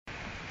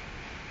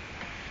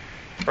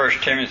1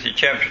 Timothy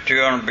chapter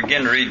 2. I'm going to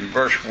begin to read in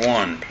verse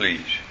 1,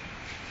 please.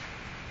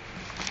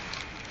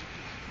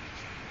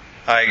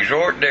 I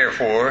exhort,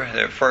 therefore,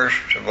 that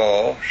first of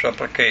all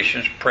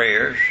supplications,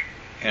 prayers,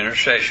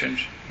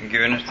 intercessions, and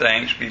giving of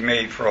thanks be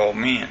made for all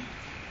men,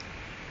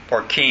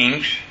 for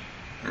kings,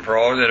 and for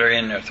all that are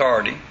in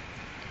authority,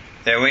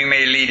 that we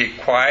may lead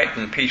a quiet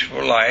and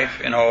peaceful life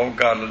in all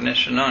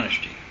godliness and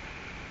honesty.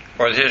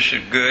 For this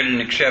is good and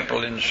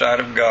acceptable in the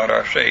sight of God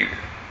our Savior,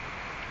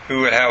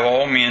 who would have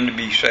all men to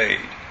be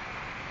saved,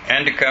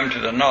 and to come to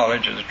the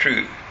knowledge of the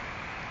truth.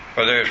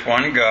 For there is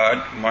one God,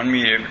 one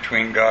mediator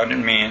between God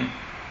and men,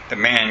 the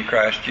man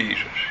Christ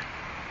Jesus,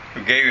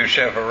 who gave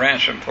himself a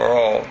ransom for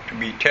all, to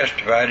be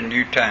testified in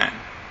due time,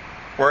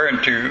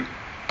 whereunto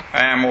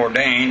I am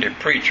ordained a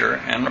preacher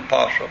and an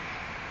apostle.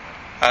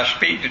 I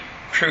speak the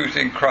truth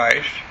in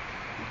Christ,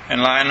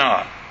 and lie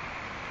not,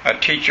 a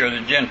teacher of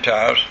the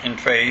Gentiles in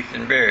faith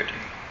and verity.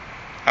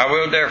 I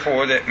will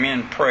therefore that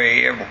men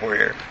pray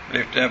everywhere,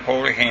 lifting up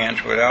holy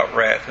hands without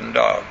wrath and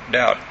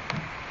doubt.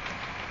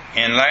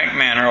 In like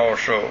manner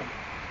also,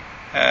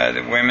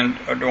 that women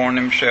adorn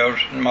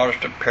themselves in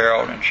modest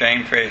apparel and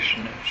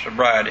shamefacedness,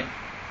 sobriety,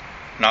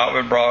 not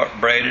with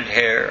braided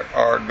hair,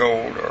 or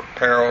gold, or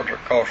apparel, or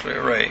costly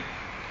array,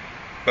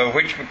 but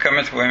which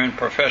becometh women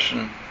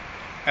professing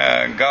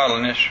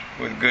godliness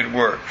with good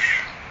works.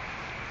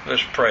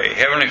 Let's pray.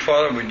 Heavenly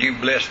Father, would you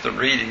bless the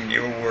reading of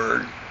your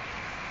word?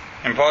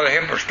 And Father,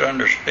 help us to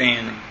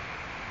understand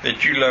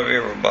that you love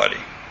everybody.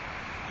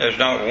 There's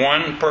not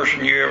one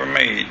person you ever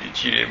made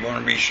that you didn't want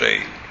to be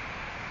saved.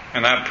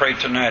 And I pray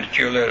tonight that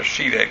you'll let us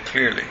see that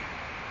clearly.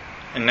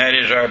 And that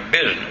is our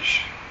business,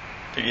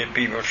 to get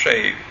people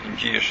saved. In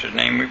Jesus'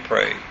 name we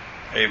pray.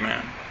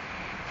 Amen.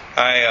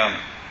 I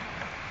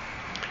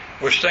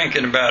was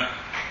thinking about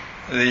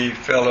the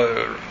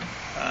fellow,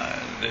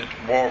 that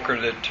Walker,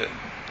 that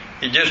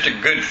he's just a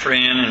good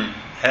friend, and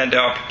had the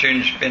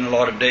opportunity to spend a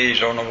lot of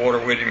days on the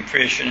water with him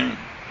fishing,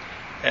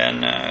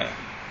 and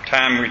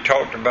time we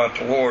talked about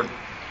the Lord.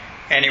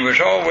 And he was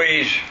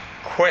always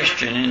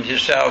questioning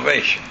his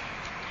salvation.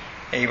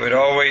 He would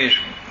always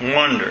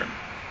wonder.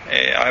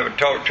 I would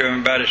talk to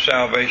him about his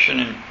salvation,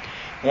 and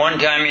one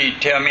time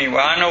he'd tell me,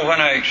 well, I know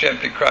when I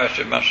accepted Christ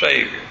as my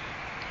Savior.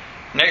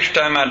 Next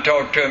time I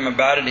talked to him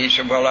about it, he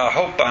said, well, I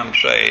hope I'm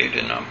saved,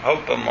 and I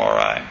hope I'm all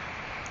right.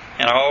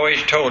 And I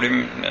always told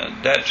him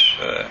that's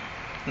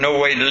no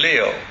way to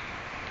live.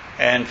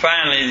 And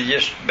finally,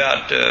 just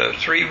about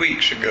 3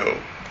 weeks ago,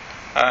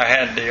 I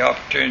had the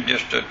opportunity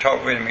just to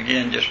talk with him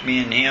again, just me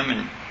and him,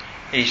 and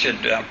he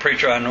said,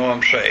 preacher, I know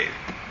I'm saved.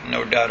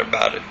 No doubt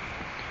about it.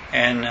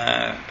 And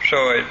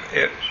so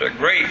it's a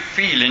great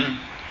feeling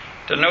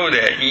to know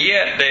that. And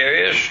yet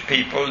there is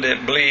people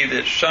that believe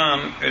that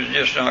some is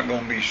just not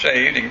going to be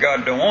saved, and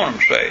God don't want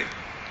them saved.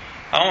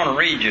 I want to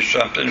read you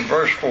something.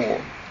 Verse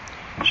 4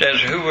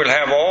 says, who will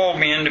have all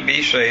men to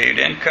be saved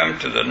and come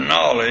to the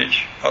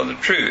knowledge of the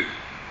truth.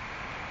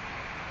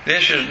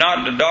 This is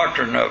not the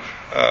doctrine of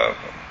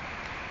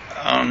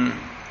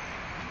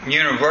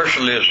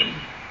universalism.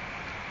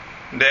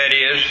 That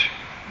is,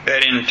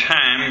 that in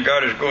time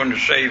God is going to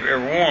save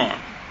everyone.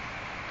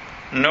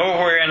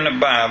 Nowhere in the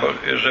Bible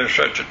is there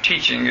such a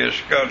teaching as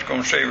God's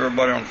going to save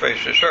everybody on the face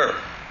of this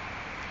earth.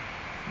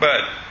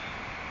 But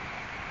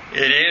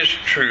it is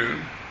true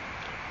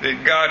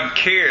that God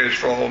cares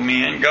for all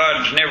men.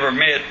 God's never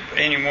met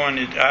anyone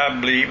that I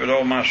believe with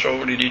all my soul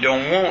that he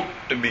don't want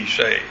to be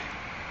saved.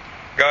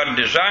 God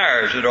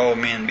desires that all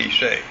men be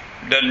saved.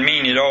 Doesn't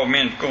mean that all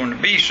men are going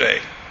to be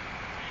saved.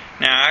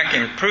 Now I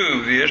can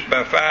prove this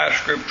by 5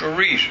 scriptural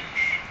reasons.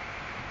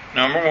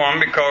 Number 1,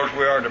 because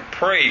we are to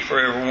pray for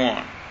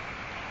everyone.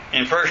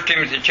 In 1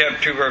 Timothy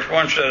chapter 2 verse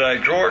 1 says, I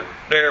exhort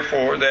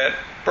therefore that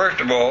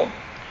first of all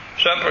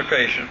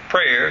supplications,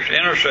 prayers,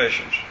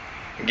 intercessions,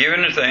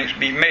 giving of thanks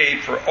be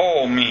made for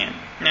all men.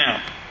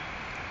 Now,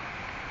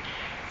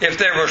 if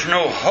there was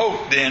no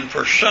hope then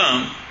for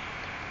some,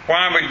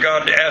 why would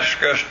God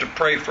ask us to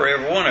pray for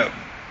every one of them?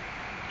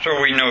 So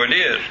we know it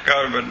is.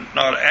 God would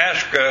not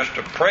ask us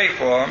to pray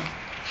for them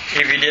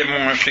if he didn't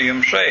want to see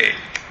them saved.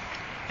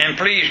 And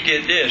please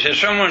get this. If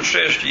someone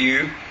says to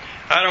you,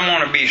 I don't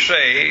want to be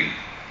saved,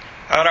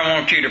 I don't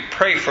want you to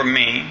pray for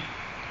me,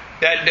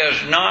 that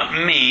does not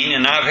mean,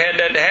 and I've had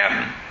that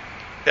happen,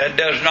 that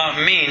does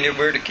not mean that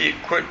we're to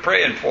quit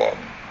praying for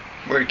them.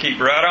 We're to keep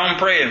right on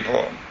praying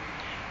for them.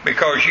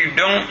 Because you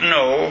don't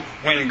know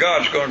when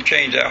God's going to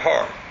change that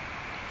heart.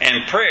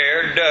 And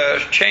prayer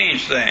does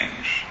change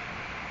things.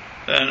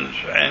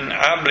 And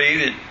I believe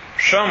that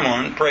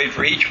someone prayed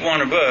for each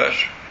one of us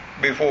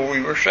before we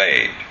were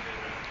saved.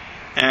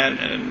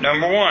 And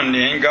number 1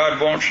 then, God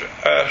wants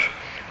us,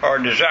 or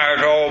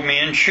desires all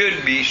men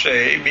should be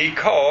saved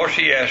because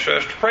he asks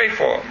us to pray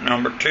for them.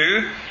 Number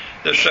 2,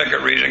 the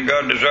second reason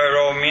God desires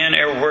all men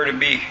everywhere to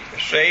be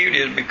saved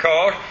is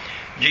because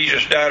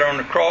Jesus died on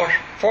the cross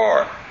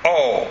for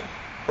all.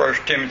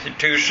 1 Timothy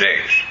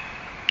 2:6,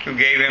 who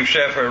gave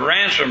himself a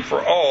ransom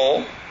for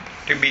all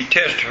to be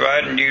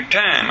testified in due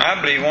time. I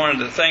believe one of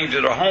the things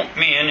that will haunt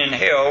men in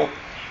hell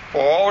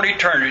for all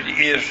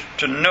eternity is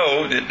to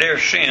know that their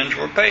sins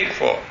were paid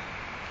for.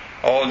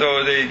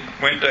 Although they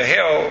went to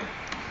hell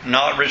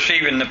not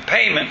receiving the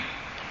payment,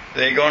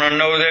 they're going to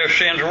know their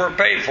sins were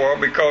paid for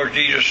because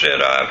Jesus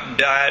said, I've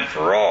died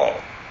for all.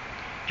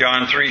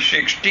 John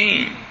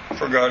 3:16,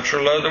 for God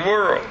so loved the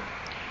world.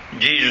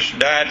 Jesus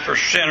died for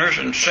sinners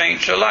and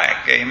saints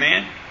alike.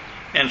 Amen.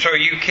 And so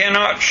you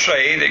cannot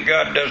say that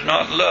God does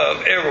not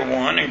love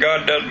everyone and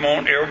God doesn't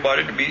want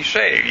everybody to be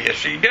saved.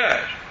 Yes, He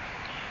does.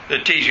 The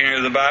teaching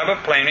of the Bible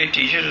plainly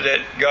teaches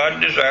that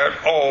God desires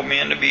all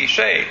men to be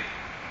saved.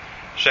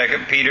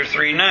 2 Peter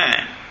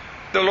 3:9.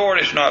 The Lord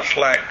is not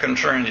slack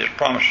concerning His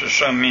promises,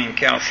 some men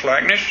count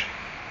slackness,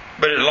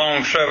 but is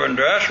long-suffering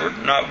to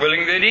usward, not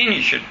willing that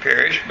any should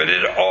perish, but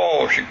that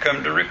all should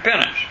come to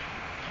repentance.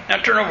 Now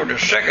turn over to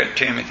 2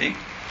 Timothy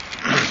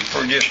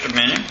for just a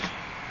minute.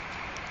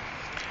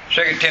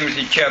 2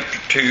 Timothy chapter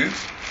 2.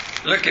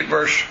 Look at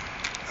verse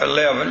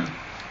 11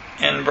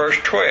 and verse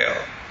 12.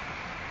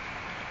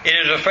 It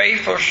is a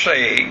faithful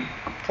saying,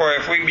 for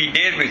if we be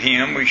dead with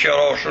Him, we shall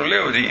also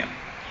live with Him.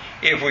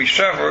 If we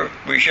suffer,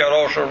 we shall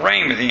also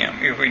reign with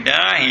Him. If we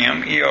deny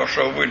Him, He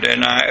also will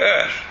deny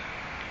us.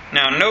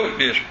 Now note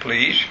this,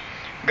 please.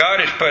 God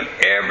has put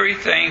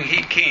everything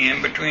He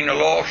can between the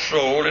lost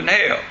soul and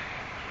hell.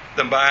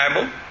 The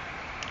Bible,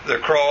 the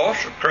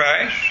cross of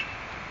Christ,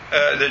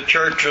 the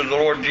church of the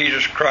Lord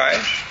Jesus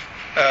Christ,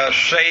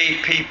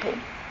 saved people,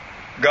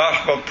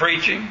 gospel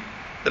preaching,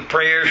 the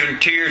prayers and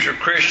tears of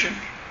Christians.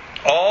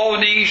 All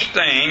these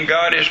things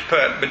God has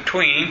put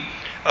between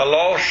a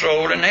lost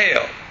soul and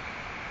hell,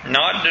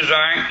 not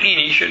desiring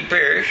any should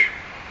perish.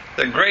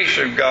 The grace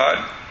of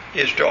God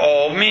is to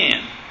all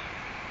men.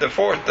 The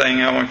fourth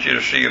thing I want you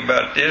to see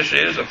about this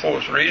is, the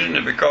fourth reason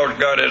is because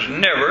God has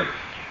never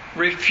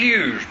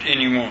refused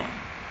anyone.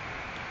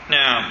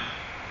 Now,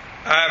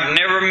 I've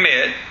never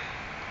met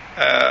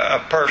a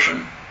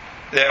person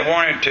that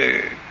wanted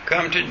to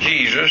come to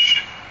Jesus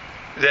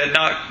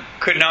that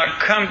could not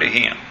come to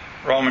Him.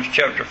 Romans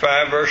chapter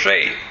 5 verse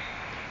 8.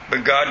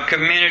 But God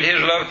commended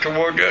His love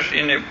toward us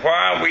in that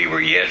while we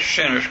were yet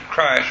sinners,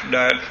 Christ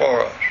died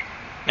for us.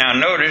 Now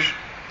notice,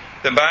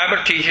 the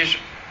Bible teaches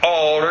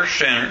all are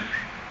sinners.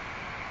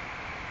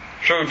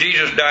 So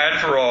Jesus died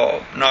for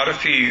all, not a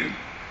few.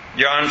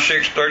 John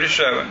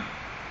 6:37.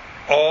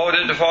 All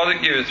that the Father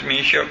giveth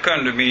me shall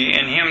come to me,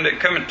 and him that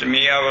cometh to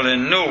me I will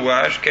in no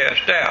wise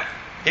cast out.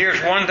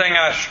 Here's one thing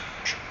I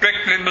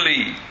strictly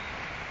believe.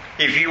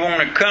 If you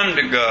want to come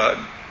to God,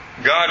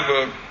 God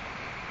will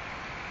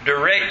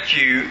direct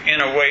you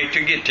in a way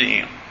to get to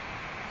Him.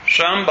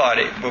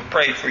 Somebody will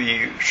pray for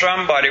you.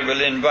 Somebody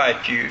will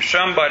invite you.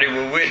 Somebody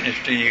will witness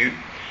to you.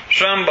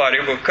 Somebody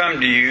will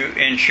come to you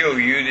and show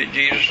you that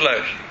Jesus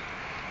loves you,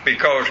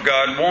 because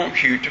God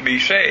wants you to be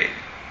saved.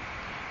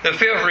 The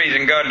fifth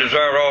reason God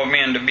desires all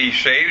men to be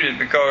saved is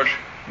because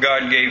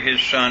God gave His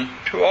Son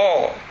to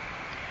all.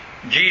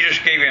 Jesus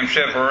gave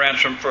Himself a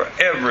ransom for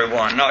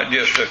everyone, not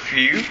just a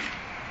few.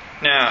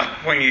 Now,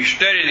 when you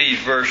study these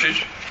verses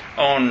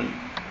on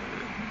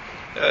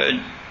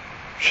 1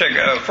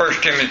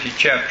 Timothy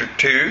chapter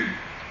 2,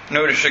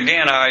 notice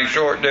again, I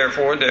exhort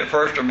therefore that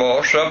first of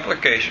all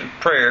supplications,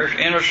 prayers,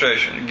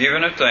 intercessions,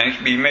 giving of thanks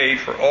be made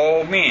for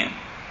all men.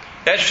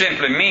 That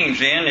simply means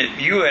then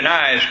that you and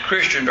I as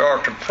Christians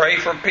are to pray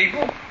for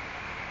people.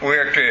 We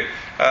are to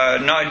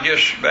not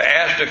just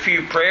ask a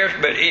few prayers,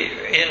 but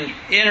in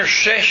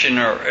intercession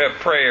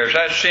prayers.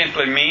 That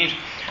simply means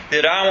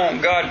that I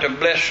want God to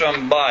bless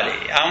somebody.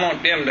 I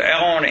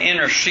want to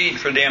intercede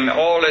for them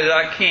all as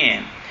I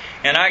can.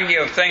 And I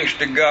give thanks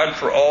to God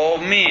for all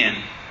men.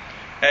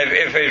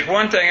 If there's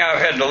one thing I've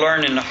had to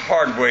learn in the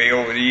hard way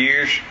over the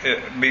years,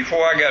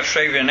 before I got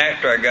saved and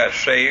after I got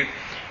saved,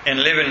 and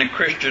living the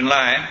Christian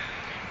life,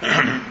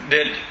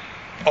 that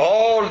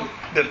all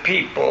the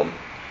people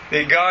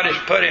that God has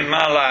put in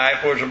my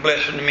life was a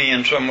blessing to me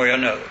in some way or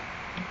another.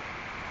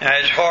 Now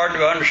it's hard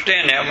to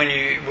understand that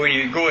when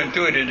you're going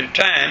through it at a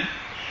time,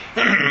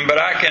 but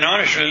I can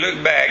honestly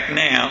look back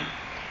now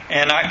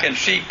and I can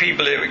see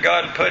people that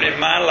God put in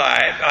my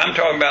life. I'm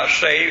talking about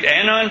saved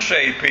and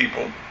unsaved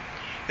people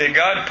that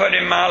God put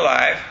in my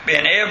life,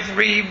 and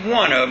every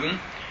one of them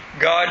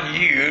God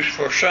used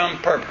for some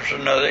purpose or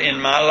another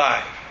in my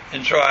life.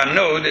 And so I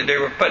know that they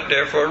were put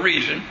there for a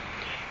reason,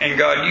 and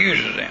God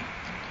uses them.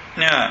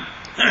 Now,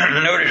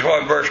 notice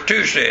what verse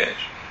 2 says.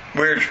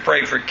 We're to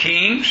pray for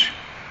kings.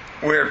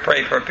 We're to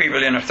pray for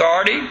people in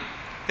authority,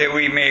 that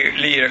we may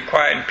lead a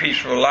quiet and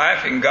peaceful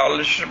life in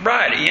godliness and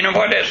sobriety. You know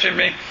what that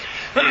simply...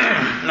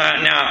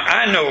 now,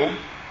 I know,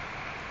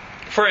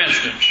 for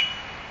instance,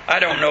 I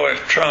don't know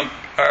if Trump,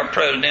 our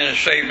president, is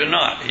saved or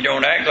not. He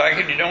don't act like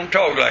it. He don't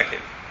talk like it.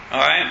 All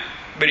right?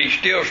 But he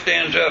still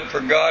stands up for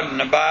God and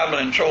the Bible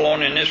and so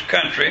on in this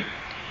country.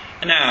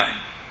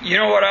 Now, you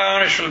know what I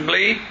honestly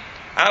believe?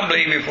 I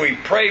believe if we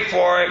pray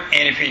for him,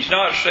 and if he's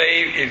not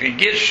saved, if he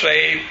gets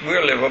saved,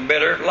 we'll live a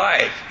better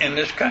life in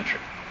this country.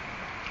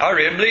 I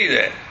really believe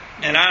that.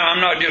 And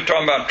I'm not just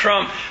talking about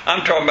Trump.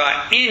 I'm talking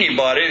about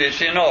anybody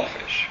that's in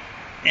office.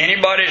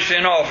 Anybody that's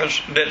in office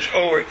that's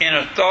over in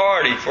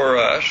authority for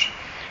us.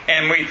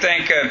 And we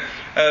think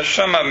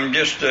some of them,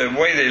 just the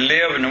way they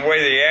live and the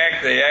way they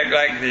act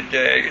like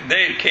that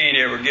they can't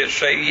ever get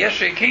saved. Yes,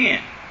 they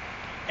can.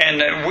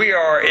 And we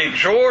are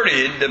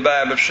exhorted, the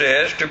Bible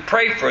says, to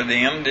pray for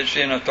them that's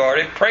in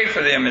authority, pray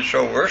for them that's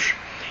over us.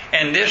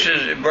 And this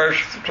is, verse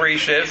 3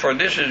 says, for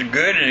this is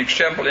good and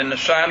acceptable in the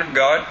sight of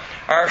God,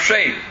 our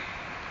Savior.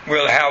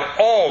 We'll have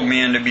all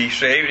men to be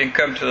saved and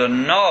come to the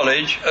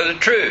knowledge of the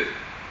truth.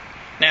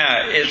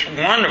 Now, it's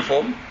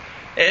wonderful.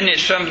 Isn't it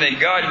something that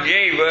God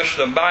gave us,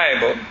 the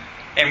Bible,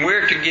 and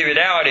we're to give it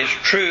out as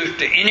truth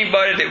to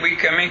anybody that we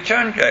come in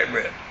contact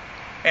with.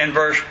 And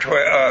verse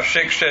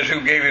 6 says,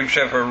 who gave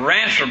himself a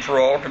ransom for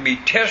all to be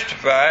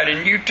testified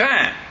in due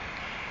time.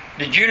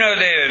 Did you know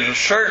there is a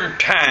certain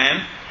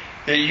time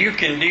that you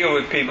can deal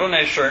with people, and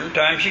there's certain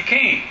times you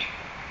can't?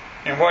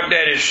 And what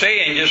that is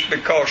saying, just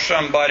because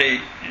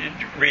somebody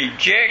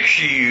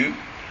rejects you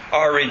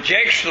or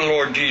rejects the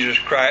Lord Jesus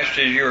Christ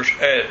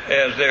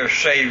as their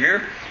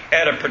Savior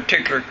at a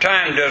particular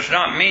time does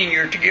not mean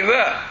you're to give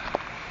up.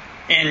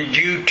 In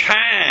due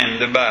time,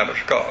 the Bible's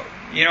called.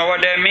 You know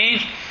what that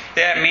means?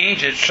 That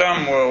means that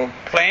some will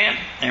plant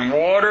and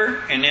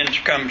water, and then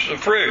comes the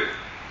fruit.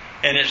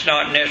 And it's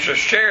not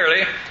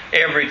necessarily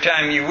every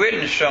time you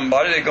witness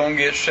somebody they're going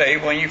to get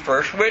saved when you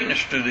first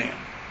witness to them.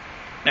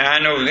 Now I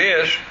know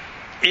this,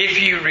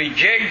 if you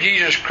reject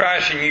Jesus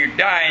Christ and you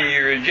die in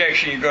your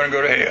rejection, you're going to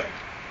go to hell.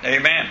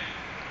 Amen?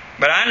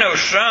 But I know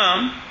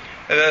some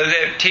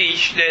that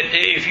teach that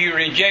if you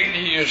reject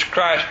Jesus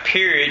Christ,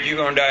 period, you're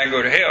going to die and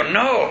go to hell.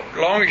 No, as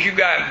long as you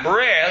got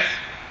breath,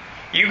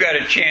 you got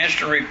a chance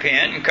to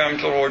repent and come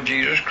to the Lord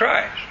Jesus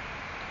Christ.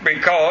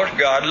 Because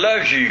God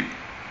loves you.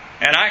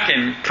 And I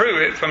can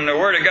prove it from the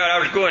Word of God. I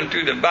was going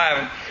through the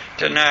Bible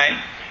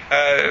tonight,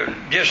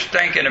 just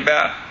thinking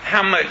about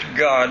how much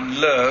God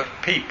loves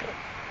people.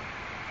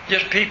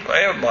 Just people,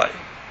 everybody.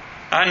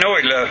 I know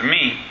He loves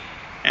me.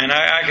 And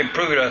I can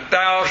prove it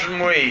 1,000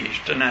 ways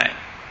tonight.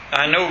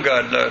 I know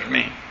God loves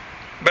me.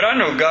 But I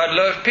know God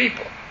loves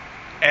people.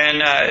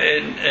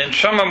 And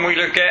some of them we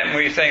look at and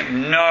we think,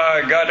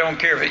 no, God don't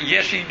care for it.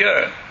 Yes, He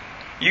does.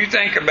 You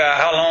think about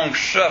how long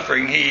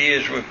suffering He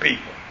is with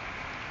people.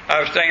 I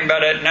was thinking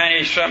about that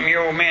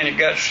 90-something-year-old man that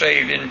got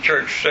saved in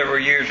church several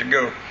years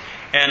ago.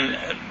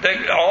 And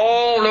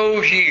all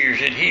those years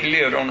that he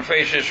lived on the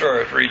face of this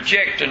earth,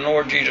 rejecting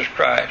Lord Jesus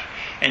Christ.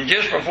 And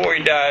just before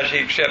he dies, he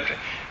accepts it.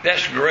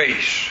 That's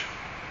grace.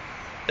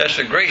 That's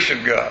the grace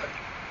of God.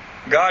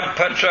 God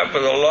puts up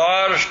with a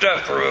lot of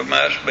stuff from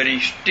us, but He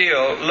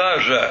still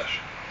loves us.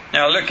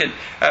 Now look at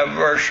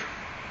verse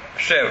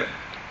 7.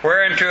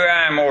 Whereunto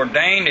I am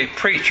ordained a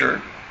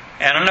preacher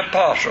and an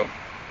apostle.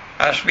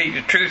 I speak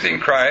the truth in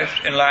Christ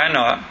and lie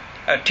not,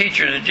 a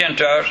teacher of the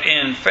Gentiles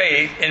in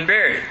faith and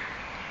verity.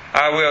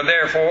 I will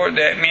therefore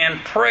that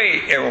men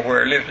pray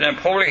everywhere, lifting up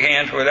holy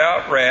hands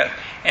without wrath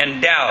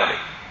and doubting.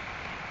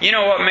 You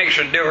know what makes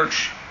a difference?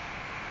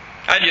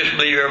 I just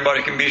believe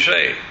everybody can be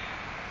saved.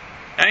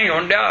 I ain't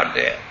going to doubt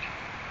that.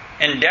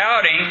 And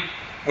doubting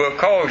will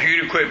cause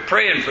you to quit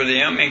praying for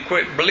them and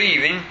quit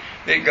believing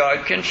that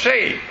God can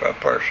save a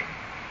person.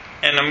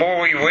 And the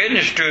more we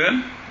witness to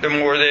them, the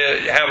more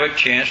they have a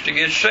chance to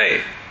get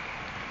saved.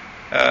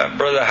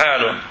 Brother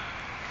Hyland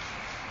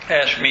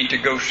asked me to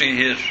go see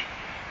his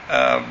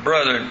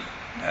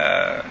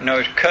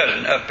his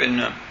cousin up in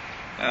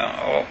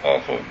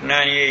off of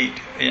 98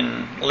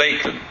 in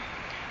Lakeland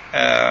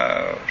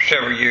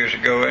several years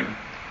ago. And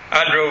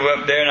I drove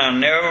up there, and I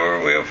never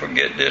will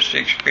forget this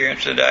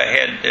experience that I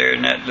had there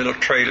in that little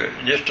trailer,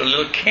 just a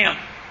little camp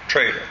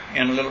trailer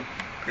in a little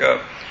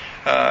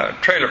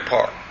trailer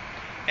park.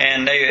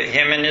 And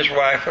him and his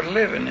wife were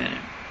living in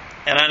it.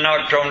 And I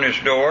knocked on his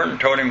door and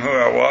told him who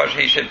I was.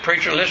 He said,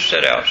 "Preacher, let's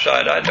sit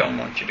outside. I don't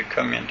want you to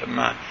come into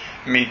my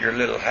meager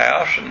little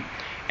house."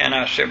 And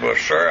I said, "Well,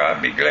 sir,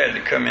 I'd be glad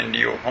to come into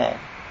your home."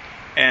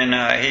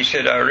 And he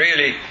said, "I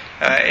really,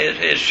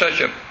 it's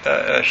such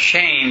a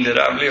shame that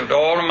I've lived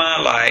all of my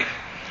life,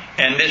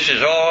 and this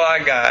is all I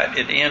got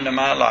at the end of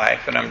my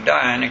life, and I'm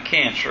dying of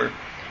cancer,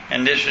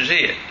 and this is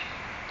it."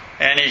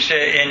 And he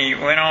said, and he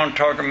went on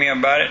talking to me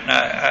about it, and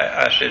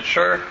I said,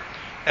 "Sir,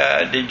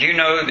 did you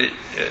know that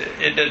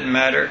it doesn't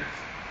matter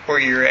where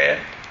you're at?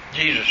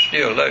 Jesus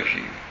still loves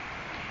you."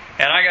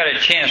 And I got a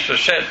chance to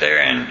sit there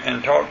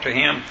and talk to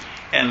him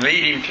and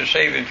lead him to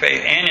saving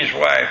faith, and his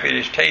wife at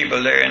his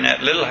table there in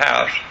that little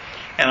house.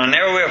 And I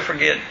never will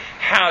forget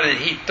how that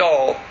he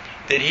thought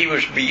that he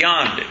was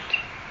beyond it,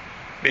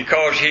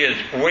 because he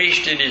had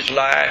wasted his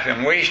life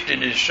and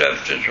wasted his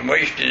substance and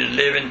wasted his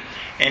living,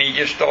 and he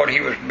just thought he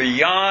was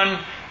beyond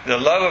the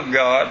love of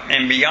God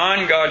and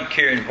beyond God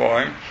caring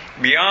for him,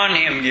 beyond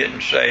him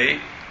getting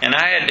saved. And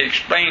I had to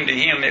explain to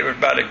him it was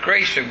by the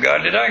grace of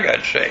God that I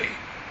got saved.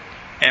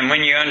 And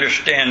when you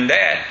understand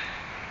that,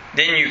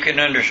 then you can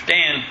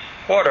understand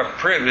what a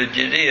privilege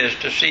it is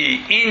to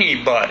see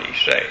anybody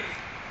saved.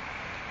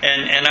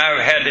 And I've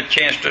had the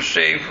chance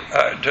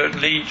to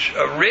lead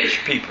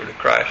rich people to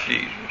Christ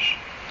Jesus.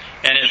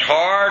 And it's a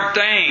hard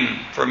thing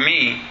for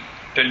me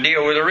to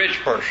deal with a rich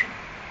person,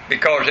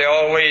 because they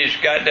always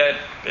got that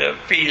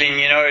feeling,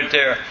 that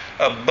they're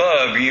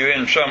above you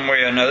in some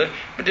way or another,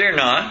 but they're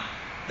not.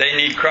 They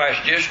need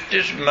Christ just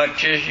as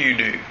much as you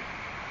do.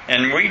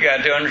 And we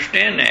got to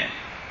understand that.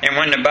 And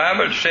when the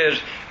Bible says,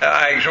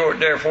 I exhort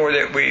therefore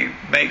that we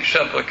make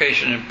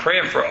supplication and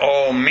prayer for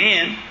all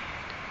men,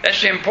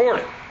 that's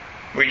important.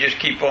 We just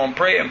keep on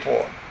praying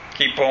for them.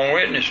 Keep on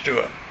witness to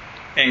them.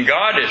 And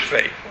God is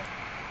faithful.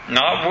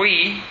 Not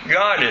we.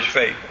 God is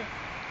faithful.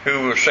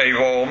 Who will save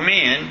all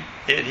men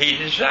if He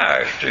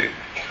desires to.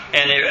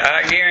 And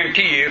I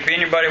guarantee you, if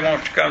anybody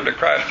wants to come to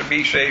Christ to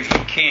be saved,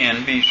 he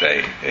can be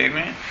saved.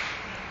 Amen?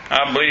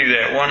 I believe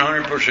that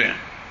 100%.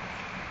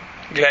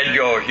 Glad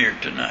you all are here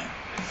tonight.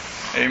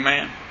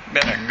 Amen?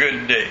 Been a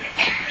good day.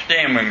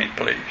 Stand with me,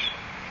 please.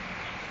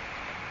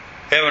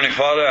 Heavenly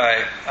Father,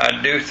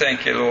 I do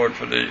thank you, Lord,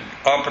 for the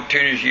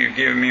opportunities you've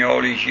given me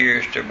all these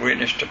years to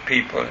witness to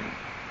people. And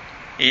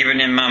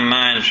even in my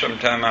mind,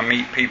 sometimes I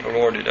meet people,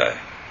 Lord, that I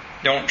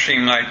don't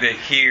seem like they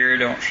hear,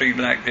 don't seem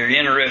like they're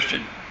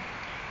interested.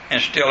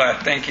 And still I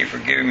thank you for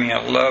giving me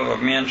a love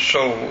of men's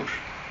souls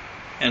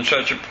in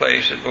such a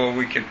place that, Lord,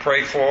 we can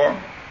pray for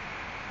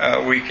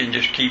them. We can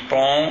just keep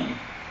on,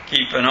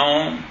 keeping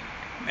on,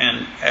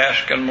 and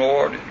asking,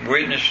 Lord, and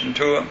witnessing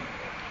to them.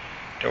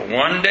 Till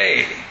one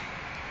day,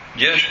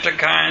 just a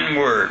kind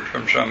word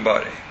from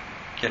somebody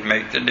can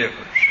make the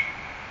difference.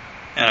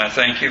 And I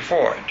thank you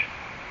for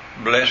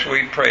it. Bless,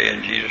 we pray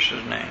in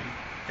Jesus' name.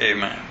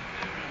 Amen.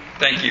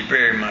 Thank you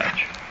very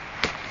much.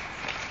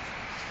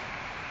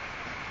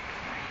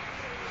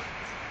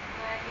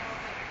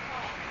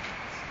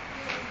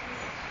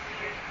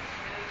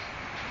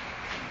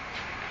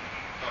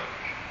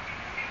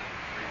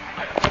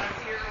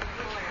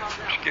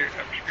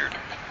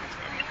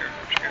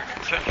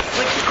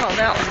 What did you call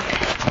that one?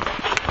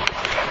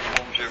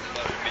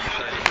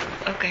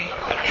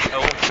 Okay.